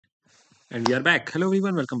And we are back. Hello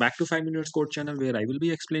everyone, welcome back to 5 Minutes Code channel where I will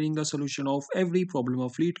be explaining the solution of every problem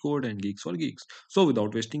of Lead Code and Geeks for Geeks. So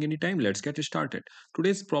without wasting any time, let's get started.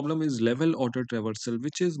 Today's problem is level order traversal,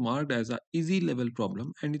 which is marked as a easy level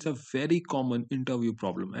problem and it's a very common interview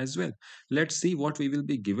problem as well. Let's see what we will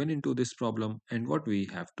be given into this problem and what we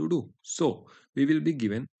have to do. So we will be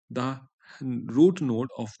given the root node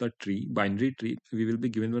of the tree, binary tree. We will be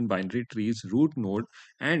given one binary tree's root node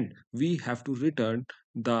and we have to return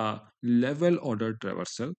the level order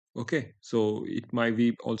traversal. Okay, so it might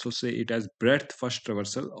be also say it as breadth first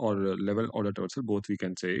traversal or level order traversal, both we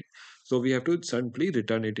can say it. So we have to simply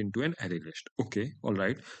return it into an array list. Okay, all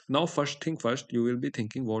right. Now first thing first, you will be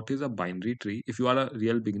thinking what is a binary tree. If you are a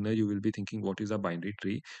real beginner, you will be thinking what is a binary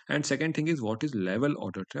tree, and second thing is what is level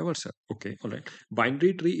order traversal. Okay, all right.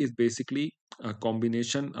 Binary tree is basically a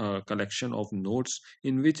combination, a collection of nodes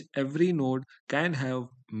in which every node can have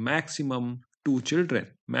maximum two children,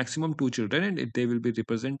 and they will be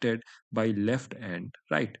represented by left and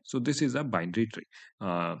right. So this is a binary tree.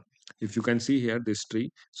 If you can see here this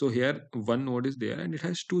tree, so here one node is there and it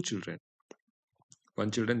has two children,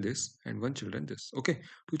 one children this and one children this. Okay,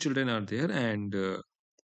 two children are there, and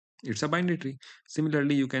it's a binary tree.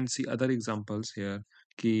 Similarly, you can see other examples here.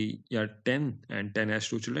 Ki, yeah, 10 and 10 has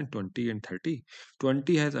two children, 20 and 30.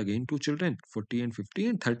 20 has again two children, 40 and 50,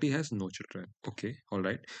 and 30 has no children. Okay, all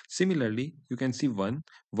right. Similarly, you can see 1.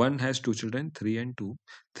 1 has two children, 3 and 2.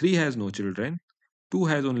 3 has no children, 2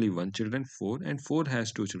 has only one children, 4, and 4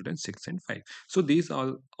 has two children, 6 and 5. So these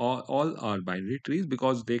all are binary trees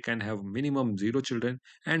because they can have minimum 0 children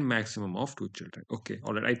and maximum of 2 children. Okay,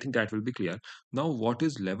 all right, I think that will be clear. Now what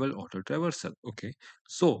is level order traversal? Okay,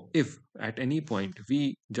 so if at any point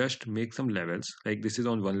we just make some levels, like this is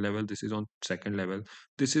on one level, this is on second level,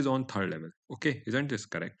 this is on third level. Okay, isn't this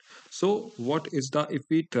correct? So what is the, if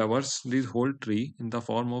we traverse this whole tree in the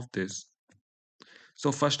form of this,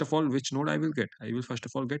 so first of all, which node I will get? I will first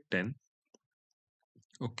of all get 10.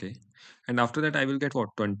 Okay. And after that, I will get what?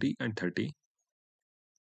 20 and 30.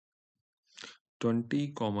 20,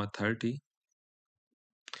 comma 30.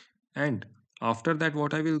 And after that,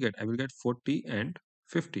 what I will get? I will get 40 and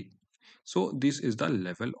 50. So this is the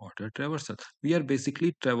level order traversal. We are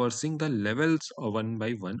basically traversing the levels one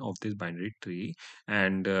by one of this binary tree,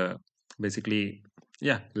 and basically,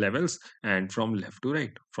 yeah, levels, and from left to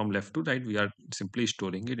right we are simply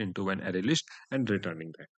storing it into an array list and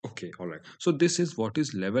returning that. Okay, all right. So this is what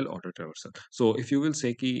is level order traversal. So if you will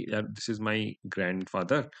say ki, yeah, this is my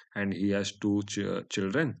grandfather and he has two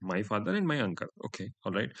children, my father and my uncle. Okay,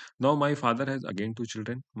 all right. Now my father has again two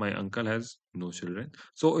children, my uncle has no children.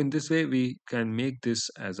 So in this way, we can make this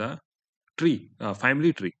as a tree, a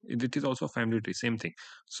family tree. It is also a family tree, same thing.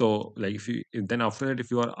 So like if you, then after that, if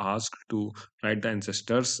you are asked to write the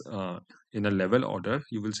ancestors in a level order,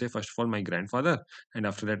 you will say first of all my grandfather, and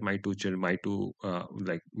after that my two children, my two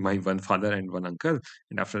like my one father and one uncle,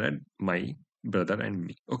 and after that my brother and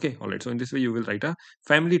me. Okay, all right. So in this way, you will write a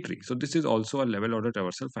family tree. So this is also a level order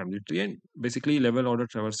traversal family tree, and basically level order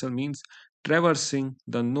traversal means traversing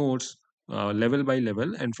the nodes level by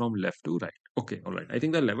level and from left to right. Okay, all right. I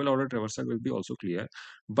think the level order traversal will be also clear.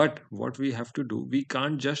 But what we have to do, we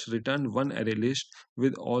can't just return one array list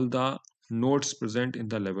with all the nodes present in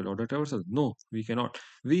the level order traversal. No, we cannot.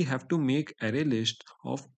 We have to make array list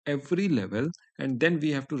of every level and then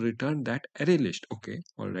we have to return that array list. Okay,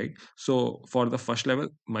 all right. So for the first level,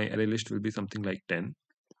 my array list will be something like 10.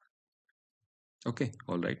 Okay,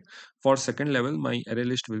 all right. For second level, my array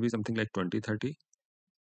list will be something like 20, 30.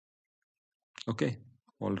 Okay,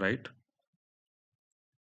 all right.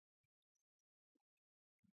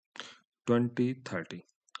 20, 30.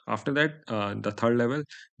 After that, the third level,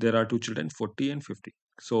 there are two children, 40 and 50.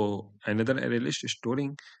 So another array list is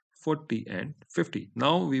storing 40 and 50.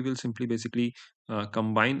 Now we will simply basically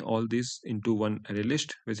combine all this into one array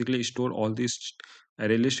list, basically store all these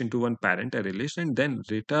array list into one parent array list and then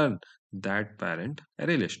return that parent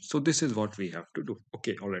array list. So this is what we have to do.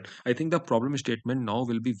 Okay, all right. I think the problem statement now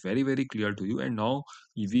will be very, very clear to you. And now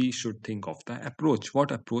we should think of the approach,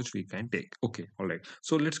 what approach we can take. Okay, all right.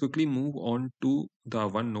 So let's quickly move on to the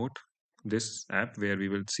OneNote, this app where we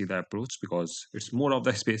will see the approach because it's more of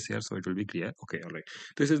the space here, so it will be clear. Okay, all right.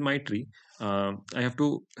 This is my tree. I have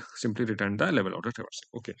to simply return the level order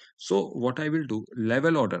traversal. Okay, so what I will do,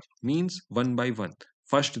 level order means one by one.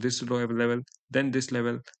 First this level, then this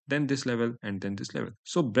level, then this level, and then this level.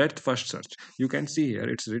 So breadth first search. You can see here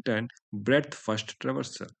it's written breadth first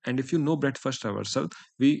traversal. And if you know breadth first traversal,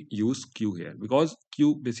 we use queue here because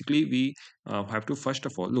queue basically we have to first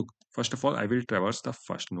of all look. First of all, I will traverse the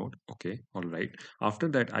first node. Okay, all right. After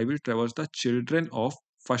that, I will traverse the children of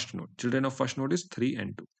first node. Children of first node is 3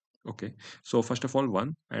 and 2. Okay, so first of all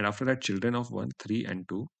 1, and after that children of 1, 3 and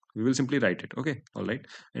 2, we will simply write it. Okay, all right.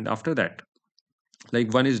 And after that,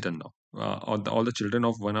 like 1 is done now, all the children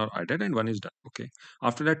of 1 are added and 1 is done. Okay,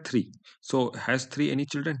 after that 3. So has 3 any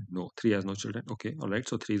children? No, 3 has no children. Okay, all right,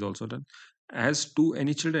 so 3 is also done. Has 2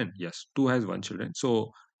 any children? Yes, 2 has one children,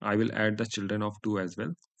 so I will add the children of 2 as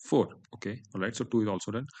well. 4. Okay, all right, so 2 is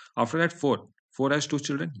also done. After that 4 has 2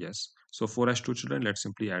 children. Yes, so 4 has 2 children, let's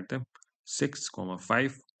simply add them. 6 comma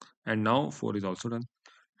 5, and now 4 is also done.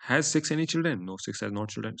 Has 6 any children? No, 6 has no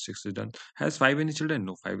children. 6 is done. Has 5 any children?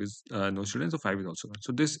 No, 5 is no children, so 5 is also done.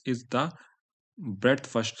 So this is the breadth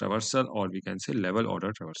first traversal, or we can say level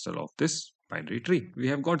order traversal of this binary tree. We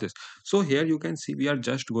have got this. So here you can see we are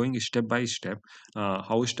just going step by step.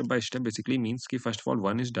 How step by step basically means ki first of all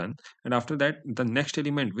 1 is done, and after that the next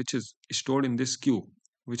element which is stored in this queue,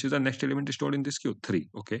 which is the next element stored in this queue, 3.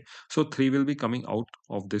 Okay, so 3 will be coming out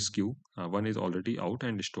of this queue. 1 is already out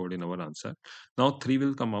and stored in our answer. Now 3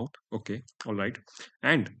 will come out. Okay, all right,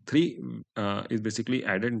 and 3 is basically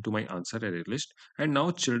added into my answer array list, and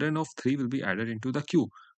now children of 3 will be added into the queue.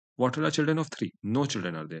 What are the children of 3? No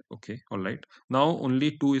children are there. Okay, all right. Now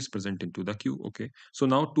only 2 is present into the queue. Okay, so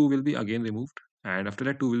now 2 will be again removed, and after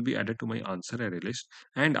that 2 will be added to my answer array list.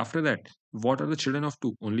 And after that, what are the children of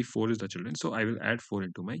 2? Only 4 is the children, so I will add 4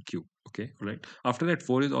 into my queue. Okay, all right. After that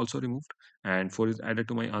 4 is also removed, and 4 is added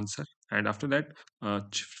to my answer. And after that,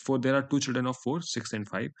 for there are two children of 4, 6 and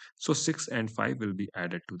 5, so 6 and 5 will be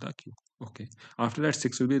added to the queue. Okay, after that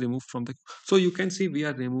 6 will be removed from the. So you can see we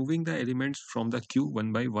are removing the elements from the queue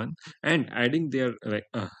one by one, and adding their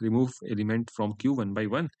remove element from queue one by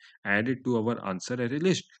one, add it to our answer array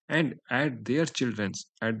list, and add their childrens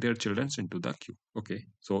into the queue. Okay,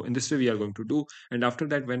 so in this way we are going to do, and after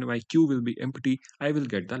that when my queue will be empty, I will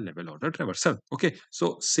get the level order traversal. Okay,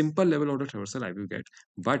 so simple level order traversal I will get,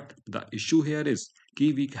 but the issue here is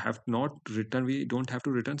key we don't have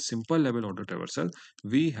to return simple level order traversal,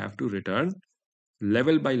 we have to return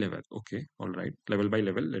level by level. Okay, all right, level by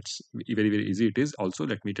level. Let's very very easy it is. Also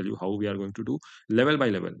let me tell you how we are going to do level by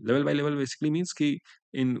level. Level by level basically means ki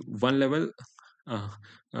in one level, uh,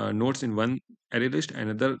 nodes in one array list,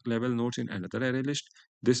 another level nodes in another array list,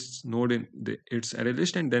 this node in its array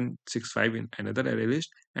list, and then 6 5 in another array list,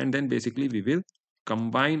 and then basically we will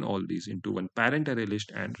combine all these into one parent array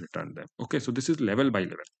list and return them. Okay, so this is level by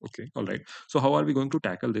level. Okay, all right, so how are we going to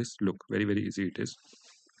tackle this? Look, very very easy it is.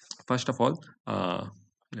 First of all,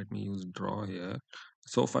 let me use draw here.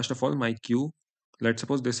 So first of all, my queue, let's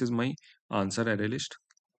suppose this is my answer array list.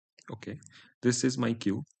 Okay, this is my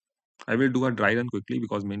queue. I will do a dry run quickly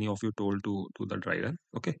because many of you told to do the dry run.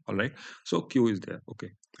 Okay, all right, so queue is there.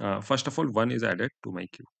 Okay, first of all 1 is added to my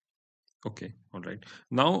queue. Okay, all right.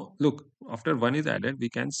 Now look, after 1 is added, we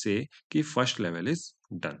can say कि first level is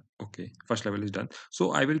done. Okay, first level is done.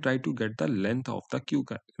 So I will try to get the length of the queue,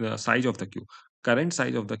 the size of the queue. Current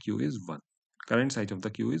size of the queue is 1. Current size of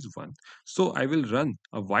the queue is 1. So I will run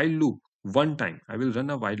a while loop one time. I will run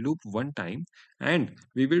a while loop one time, and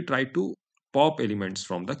we will try to pop elements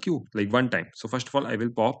from the queue like one time. So first of all, I will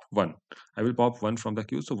pop 1. I will pop 1 from the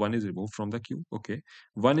queue. So 1 is removed from the queue. Okay,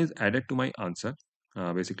 1 is added to my answer.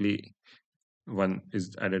 Basically 1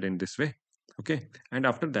 is added in this way. Okay, and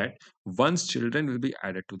after that one's children will be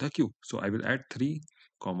added to the queue, so I will add 3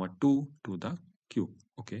 comma 2 to the queue.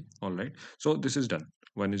 Okay, all right, so this is done.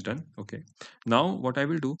 1 is done. Okay, now what I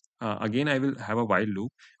will do, again I will have a while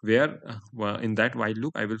loop where in that while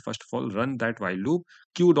loop I will first of all run that while loop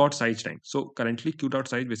q dot size time. So currently q dot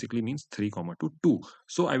size basically means 3 comma 2 2,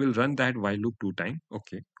 so I will run that while loop 2 time.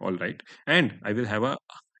 Okay, all right, and I will have a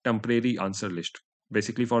temporary answer list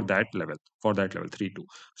basically for that level 3 2.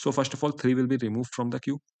 So first of all 3 will be removed from the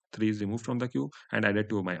queue. 3 is removed from the queue and added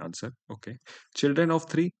to my answer. Okay, children of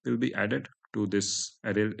 3 will be added to this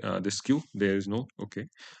array, this queue. There is no. Okay,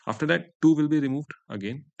 after that 2 will be removed.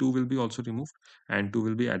 Again 2 will be also removed, and 2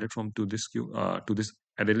 will be added from to this queue, to this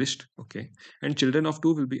array list. Okay, and children of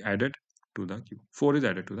 2 will be added to the queue. 4 is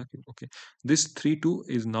added to the queue. Okay, this 3 2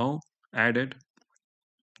 is now added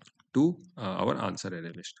to our answer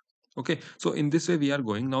array list. Okay, so in this way we are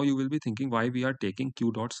going. Now you will be thinking why we are taking q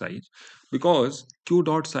dot size, because q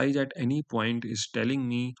dot size at any point is telling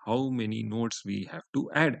me how many nodes we have to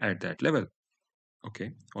add at that level.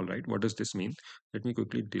 Okay, all right, what does this mean? Let me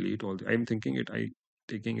quickly delete all I'm thinking it I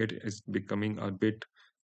taking it is becoming a bit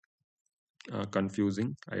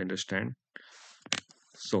confusing, I understand.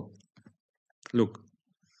 So look,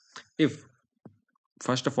 if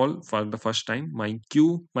first of all, for the first time, my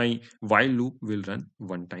while loop will run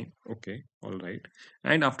one time. Okay, all right,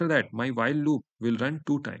 and after that my while loop will run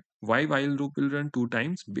 2 times. Why while loop will run 2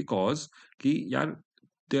 times? Because ki yaar,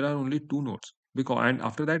 there are only 2 nodes. because, and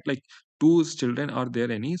after that, like, two children are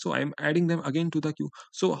there any, so I'm adding them again to the queue.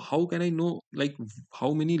 So how can I know, like,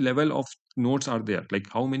 how many level of nodes are there, like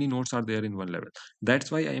how many nodes are there in one level?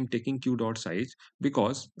 That's why I am taking queue dot size,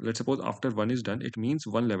 because let's suppose after one is done, it means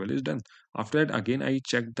one level is done. After that, again I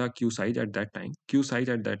checked the queue size at that time. Queue size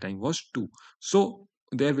at that time was 2. So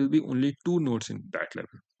there will be only two nodes in that level.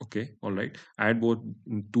 Okay, all right. Add both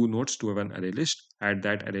two nodes to one array list. Add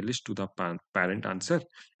that array list to the parent answer,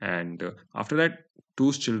 and after that,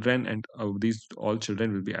 two children and these all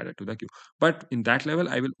children will be added to the queue. But in that level,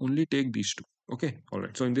 I will only take these two. Okay, all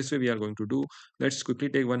right. So in this way, we are going to do. Let's quickly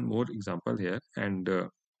take one more example here, and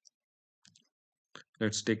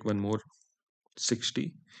let's take one more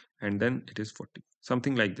 60, and then it is 40,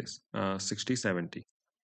 something like this. 60, 70,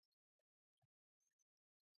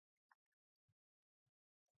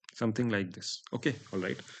 something like this. Okay, all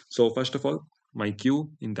right. So first of all, my queue,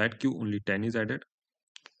 in that queue only 10 is added.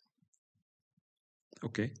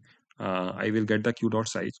 Okay, I will get the q dot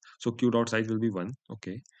size. So q dot size will be 1.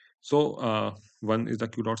 Okay, so 1 is the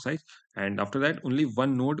q dot size, and after that only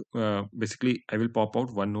one node, basically I will pop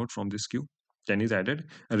out one node from this queue. 10 is added,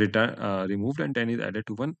 return removed, and 10 is added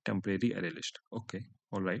to one temporary array list. Okay,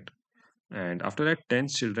 all right. And after that, 10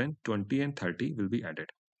 children, 20 and 30 will be added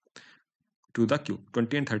to the queue.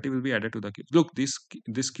 20 and 30 will be added to the queue. Look,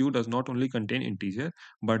 this queue does not only contain integer,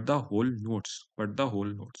 but the whole nodes.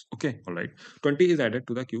 Okay, all right. 20 is added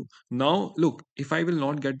to the queue. Now look, if I will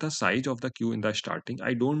not get the size of the queue in the starting,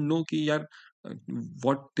 I don't know ki yaar, uh,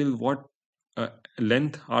 what till what uh,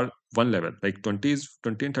 length are one level, like 20 is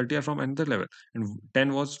 20 and 30 are from another level, and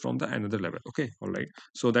 10 was from the another level. Okay, all right.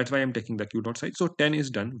 So that's why I'm taking the q dot size. So 10 is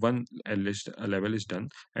done, one list level is done,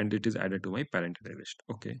 and it is added to my parent array list.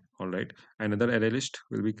 Okay, all right. Another array list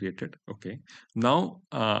will be created. Okay, now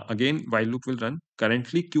again while loop will run.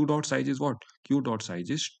 Currently q dot size is what? Q dot size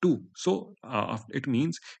is 2. So it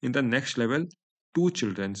means in the next level two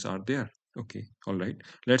childrens are there. Okay, all right.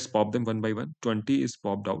 Let's pop them one by one. 20 is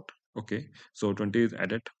popped out. Okay, so 20 is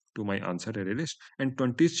added to my answer array list, and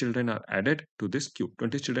 20 children are added to this queue.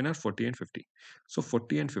 20 children are 40 and 50. So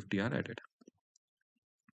 40 and 50 are added.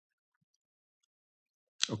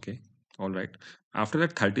 Okay, all right. After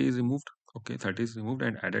that, 30 is removed. Okay, 30 is removed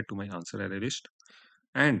and added to my answer array list.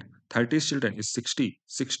 And 30 children is 60.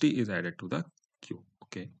 60 is added to the queue.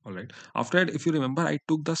 Okay, all right. After that, if you remember, I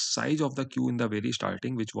took the size of the queue in the very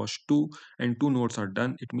starting, which was 2, and 2 nodes are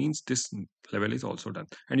done. It means this level is also done.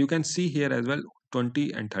 And you can see here as well,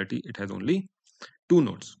 20 and 30, it has only two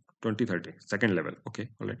nodes. 20, 30, second level. Okay,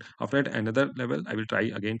 all right. After that, another level, I will try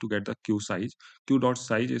again to get the queue size. Q dot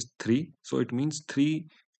size is 3, so it means 3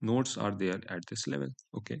 nodes are there at this level.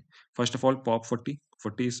 Okay, first of all, pop 40.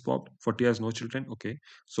 40 is popped. 40 has no children. Okay,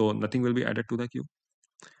 so nothing will be added to the queue.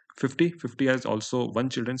 50, 50 has also one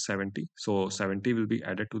children, 70, so 70 will be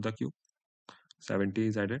added to the queue. 70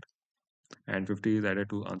 is added, and 50 is added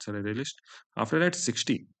to answer array list. After that,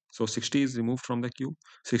 60. So 60 is removed from the queue.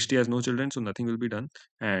 60 has no children, so nothing will be done.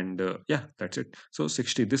 And yeah, that's it. So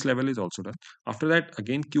 60, this level is also done. After that,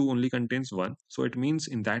 again, queue only contains 1. So it means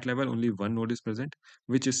in that level, only one node is present,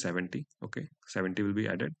 which is 70. Okay, 70 will be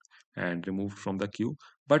added and removed from the queue.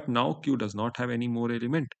 But now queue does not have any more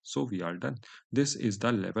element. So we are done. This is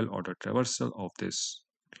the level order traversal of this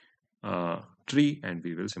tree, and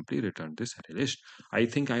we will simply return this array list. I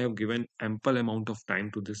think I have given ample amount of time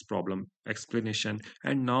to this problem explanation,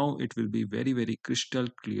 and now it will be very, very crystal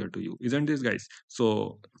clear to you, isn't this, guys?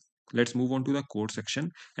 So let's move on to the code section,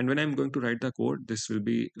 and when I'm going to write the code, this will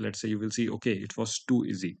be, let's say you will see, okay, it was too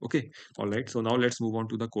easy. Okay, all right. So now let's move on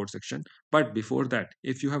to the code section. But before that,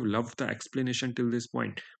 if you have loved the explanation till this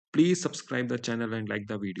point, please subscribe the channel and like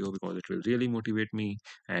the video, because it will really motivate me,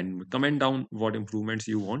 and comment down what improvements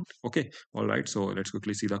you want. Okay, all right. So let's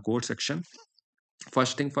quickly see the code section.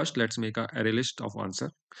 First thing first, let's make a array list of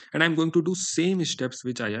answer, and I'm going to do same steps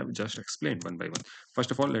which I have just explained one by one.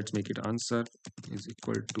 First of all, let's make it answer is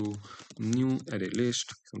equal to new array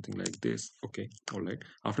list, something like this. Okay, all right.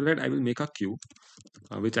 After that, I will make a queue,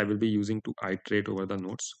 which I will be using to iterate over the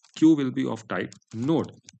nodes. Q will be of type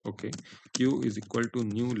node. Okay, Q is equal to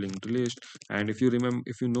new linked list. And if you remember,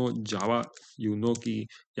 if you know Java, you know ki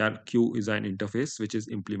yeah, Q is an interface which is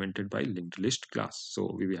implemented by linked list class.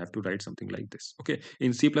 So we will have to write something like this. Okay,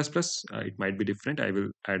 in C++, it might be different. I will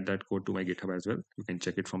add that code to my GitHub as well. You can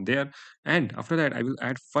check it from there. And after that, I will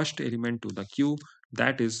add first element to the queue,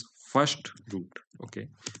 that is first root. Okay,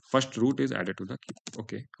 first root is added to the queue.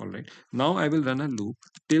 Okay, all right. Now I will run a loop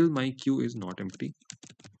till my queue is not empty.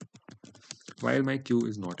 While my queue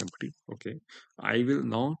is not empty, okay, I will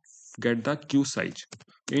now get the queue size.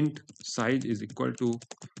 Int size is equal to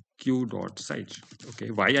q dot size.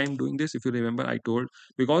 Okay, why I'm doing this? If you remember, I told,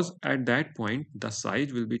 because at that point the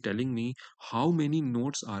size will be telling me how many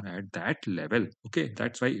nodes are at that level. Okay,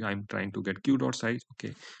 that's why I'm trying to get q dot size.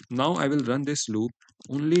 Okay, now I will run this loop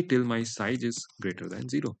only till my size is greater than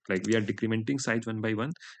 0. Like, we are decrementing size one by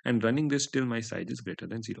one and running this till my size is greater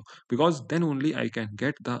than 0, because then only I can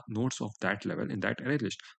get the nodes of that level in that array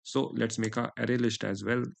list. So let's make a array list as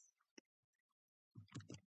well.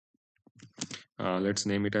 Let's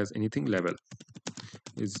name it as anything level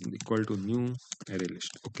is equal to new array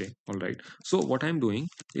list. Okay, all right. So what I'm doing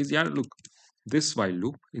is, yeah, look, this while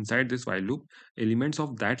loop, inside this while loop, elements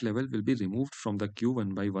of that level will be removed from the queue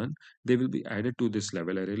one by one. They will be added to this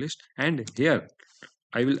level array list, and here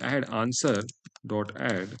I will add answer dot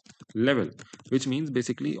add level, which means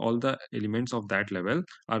basically all the elements of that level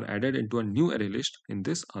are added into a new array list in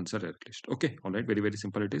this answer array list. Okay, all right, very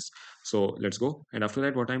simple it is. So let's go. And after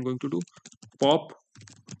that, what I'm going to do, pop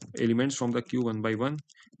elements from the queue one by one,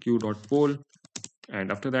 queue dot poll,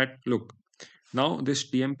 and after that, look, now this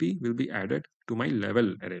tmp will be added to my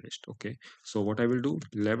level array list. Okay, so what I will do,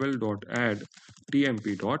 level dot add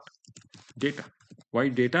tmp dot data. Why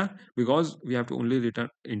data? Because we have to only return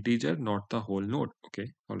integer, not the whole node. Okay,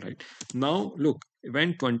 all right. Now look,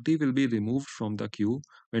 when 20 will be removed from the queue,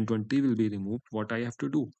 when 20 will be removed, what I have to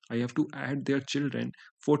do, I have to add their children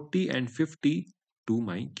 40 and 50 to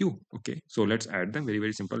my queue. Okay, so let's add them.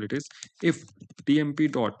 Very simple it is. If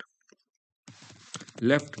tmp dot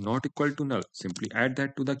left not equal to null, simply add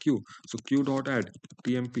that to the queue. So queue dot add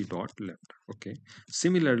tmp dot left. Okay,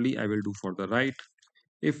 similarly I will do for the right.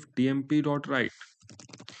 If tmp dot right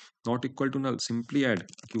not equal to null, simply add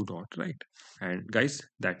q dot right. And guys,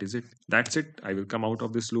 that is it. That's it. I will come out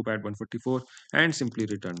of this loop at 144 and simply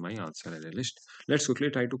return my answer array list. Let's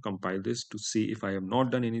quickly try to compile this to see if I have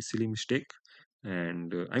not done any silly mistake.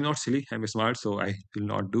 And I'm not silly, I'm smart, so I will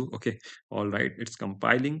not do. Okay, all right, it's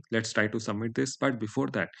compiling. Let's try to submit this. But before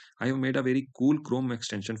that, I have made a very cool Chrome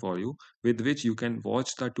extension for you, with which you can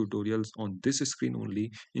watch the tutorials on this screen only,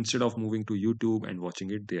 instead of moving to YouTube and watching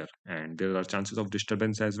it there. And there are chances of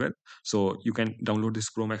disturbance as well, so you can download this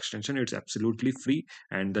Chrome extension. It's absolutely free,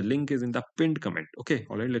 and the link is in the pinned comment. Okay,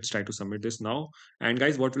 all right, let's try to submit this now. And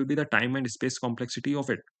guys, what will be the time and space complexity of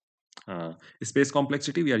it? uh, Space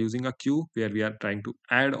complexity, we are using a queue where we are trying to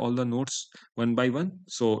add all the nodes one by one.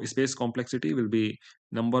 So space complexity will be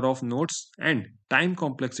number of nodes, and time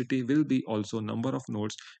complexity will be also number of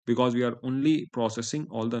nodes, because we are only processing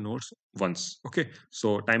all the nodes once. Okay,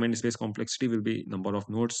 so time and space complexity will be number of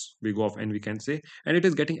nodes, big of n we can say, and it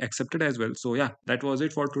is getting accepted as well. So yeah, that was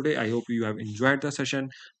it for today. I hope you have enjoyed the session.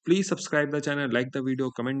 Please subscribe the channel, like the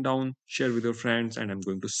video, comment down, share with your friends, and I'm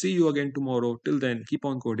going to see you again tomorrow. Till then, keep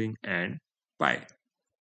on coding and bye.